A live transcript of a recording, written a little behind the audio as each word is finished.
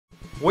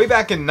Way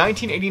back in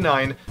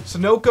 1989,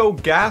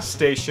 Sunoco gas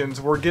stations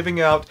were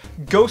giving out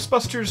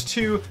Ghostbusters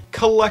 2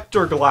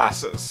 collector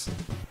glasses.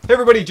 Hey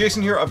everybody,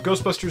 Jason here of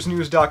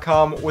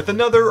GhostbustersNews.com with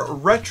another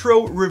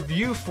retro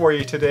review for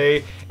you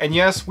today. And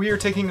yes, we are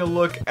taking a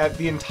look at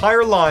the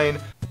entire line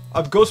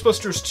of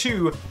Ghostbusters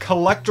 2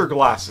 collector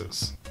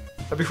glasses.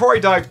 Now, before I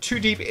dive too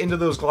deep into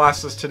those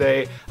glasses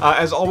today,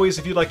 as always,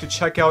 if you'd like to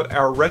check out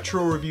our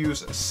retro reviews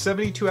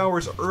 72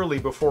 hours early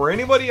before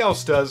anybody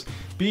else does,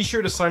 be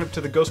sure to sign up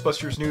to the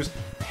Ghostbusters News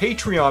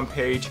Patreon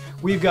page.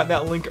 We've got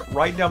that link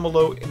right down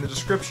below in the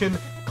description.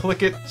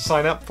 Click it,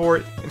 sign up for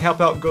it, and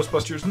help out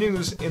Ghostbusters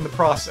News in the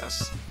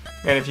process.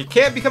 And if you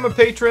can't become a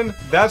patron,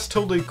 that's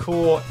totally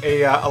cool.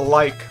 A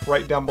like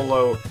right down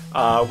below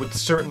would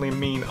certainly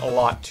mean a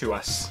lot to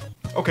us.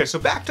 Okay, so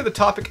back to the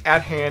topic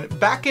at hand.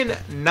 Back in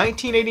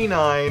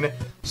 1989,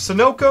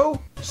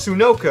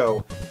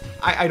 Sunoco,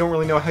 I don't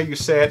really know how you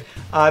say it,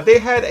 they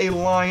had a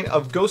line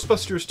of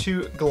Ghostbusters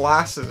 2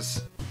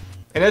 glasses.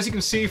 And as you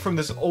can see from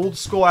this old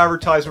school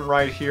advertisement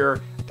right here,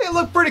 they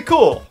look pretty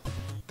cool.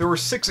 There were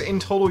 6 in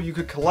total you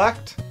could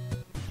collect,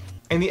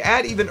 and the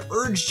ad even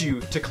urged you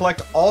to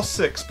collect all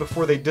 6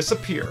 before they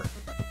disappear.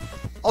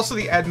 Also,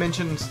 the ad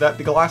mentions that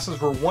the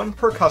glasses were 1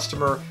 per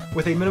customer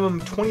with a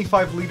minimum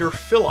 25-liter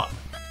fill-up.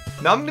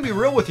 Now, I'm going to be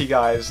real with you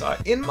guys.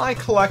 In my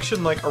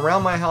collection, like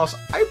around my house,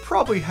 I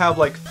probably have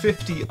like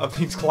 50 of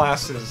these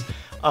glasses.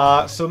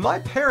 So my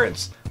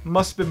parents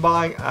must have been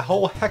buying a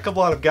whole heck of a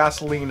lot of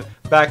gasoline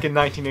back in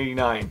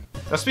 1989.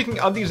 Now, speaking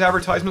of these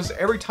advertisements,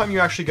 every time you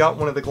actually got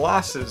one of the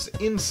glasses,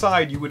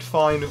 inside you would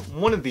find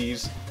one of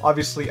these,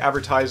 obviously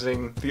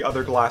advertising the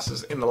other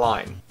glasses in the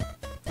line.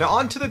 Now,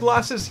 onto the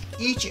glasses,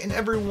 each and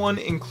every one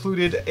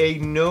included a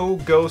No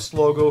Ghost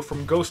logo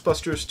from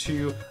Ghostbusters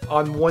 2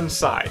 on one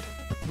side.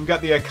 We've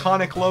got the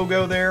iconic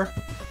logo there,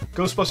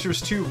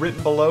 Ghostbusters 2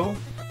 written below,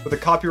 with a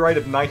copyright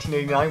of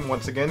 1989,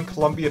 once again,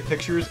 Columbia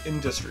Pictures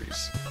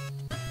Industries.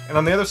 And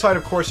on the other side,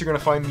 of course, you're going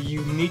to find the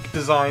unique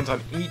designs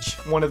on each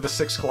one of the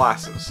 6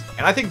 glasses.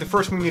 And I think the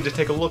first one we need to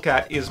take a look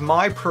at is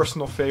my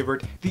personal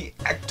favorite, the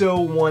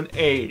Ecto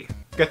 1A.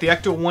 Got the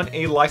Ecto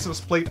 1A license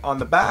plate on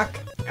the back,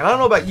 and I don't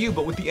know about you,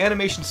 but with the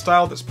animation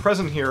style that's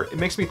present here, it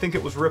makes me think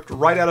it was ripped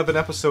right out of an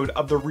episode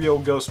of the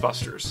real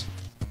Ghostbusters.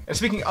 And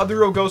speaking of the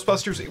real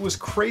Ghostbusters, it was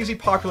crazy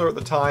popular at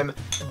the time,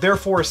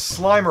 therefore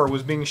Slimer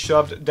was being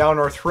shoved down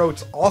our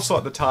throats also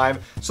at the time,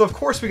 so of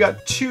course we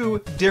got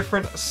 2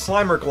 different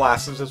Slimer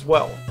glasses as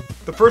well.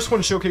 The first one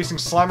showcasing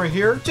Slimer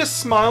here,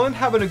 just smiling,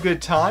 having a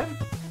good time,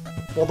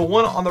 while the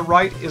one on the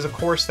right is of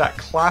course that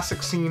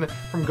classic scene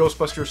from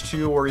Ghostbusters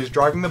 2 where he's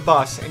driving the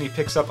bus and he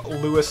picks up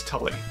Louis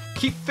Tully.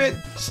 Keep fit,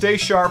 stay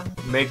sharp,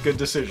 make good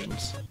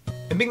decisions.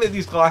 And being that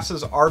these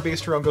glasses are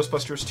based around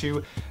Ghostbusters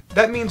 2,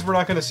 that means we're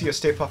not going to see a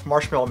Stay Puft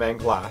Marshmallow Man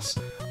glass.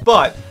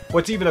 But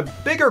what's even a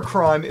bigger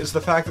crime is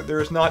the fact that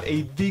there is not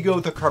a Vigo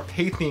the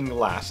Carpathian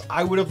glass.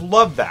 I would have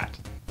loved that.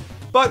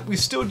 But we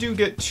still do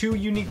get 2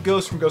 unique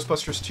ghosts from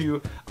Ghostbusters 2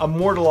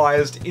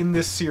 immortalized in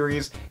this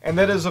series, and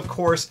that is, of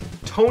course,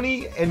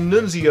 Tony and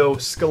Nunzio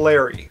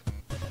Scaleri.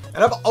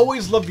 And I've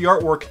always loved the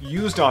artwork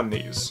used on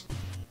these.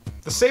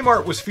 The same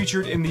art was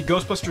featured in the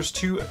Ghostbusters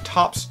 2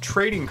 Topps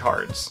trading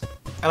cards.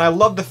 And I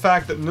love the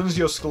fact that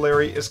Nunzio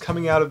Scaleri is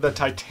coming out of the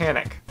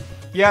Titanic.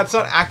 Yeah, it's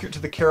not accurate to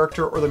the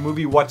character or the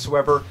movie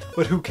whatsoever,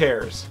 but who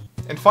cares?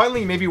 And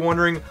finally, you may be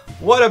wondering,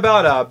 what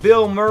about a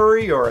Bill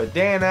Murray or a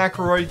Dan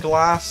Aykroyd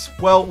glass?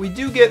 Well, we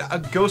do get a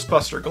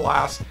Ghostbuster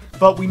glass,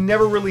 but we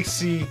never really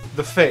see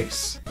the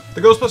face.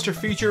 The Ghostbuster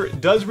feature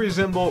does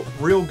resemble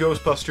real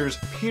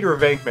Ghostbusters Peter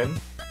Venkman,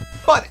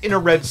 but in a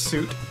red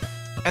suit.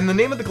 And the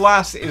name of the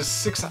glass is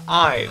 6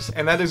 Eyes,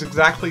 and that is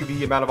exactly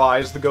the amount of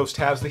eyes the ghost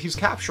has that he's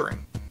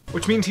capturing.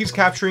 Which means he's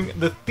capturing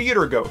the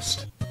theater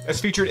ghost, as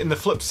featured in the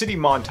Flip City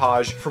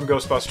montage from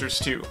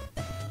Ghostbusters 2.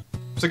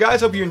 So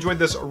guys, hope you enjoyed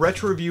this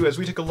retro review as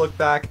we took a look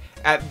back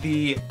at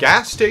the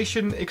gas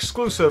station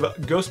exclusive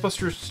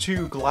Ghostbusters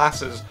 2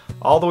 glasses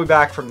all the way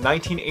back from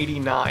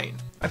 1989.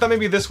 I thought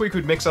maybe this week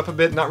we'd mix up a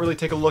bit, not really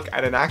take a look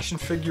at an action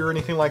figure or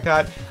anything like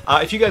that.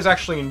 If you guys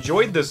actually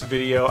enjoyed this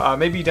video,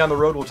 maybe down the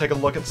road we'll take a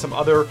look at some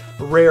other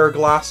rare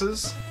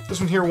glasses. This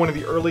one here, one of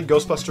the early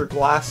Ghostbuster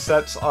glass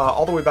sets,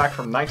 all the way back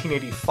from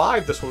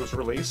 1985 this one was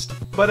released.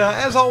 But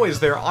as always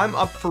there, I'm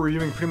up for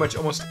reviewing pretty much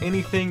almost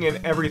anything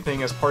and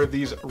everything as part of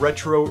these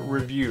retro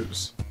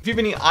reviews. If you have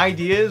any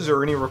ideas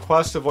or any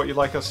requests of what you'd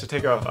like us to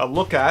take a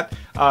look at,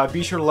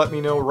 be sure to let me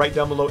know right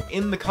down below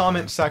in the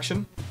comments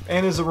section.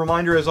 And as a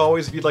reminder, as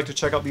always, if you'd like to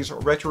check out these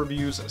retro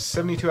reviews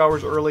 72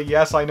 hours early,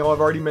 yes, I know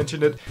I've already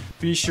mentioned it,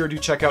 be sure to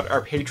check out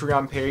our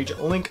Patreon page,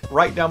 link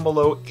right down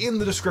below in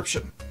the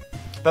description.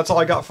 That's all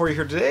I got for you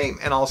here today,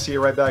 and I'll see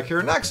you right back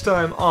here next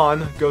time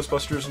on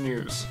Ghostbusters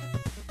News.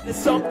 There's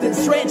something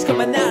strange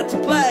coming out to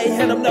play,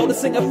 and I'm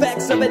noticing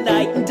effects of it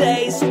night and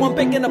day. So I'm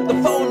picking up the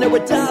phone, they're a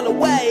dial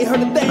away.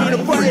 Heard that they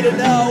ain't afraid to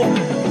know.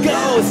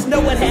 Go! ghost. No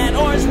one had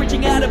orange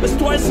reaching out of his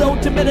torso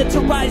to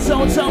militarize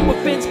zones. I'm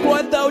with Vince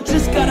Boy though,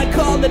 just got a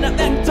call and I'm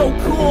ecto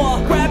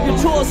cool. Grab your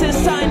tools,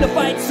 it's time to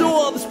fight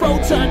Zool. This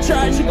proton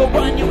charge should go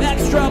run you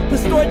extra. The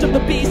storage of the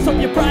beast,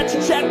 hope you brought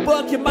your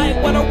checkbook. You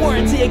might want a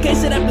warranty in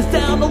case it happens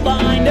down the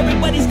line.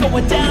 Everybody's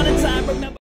going down in time, remember.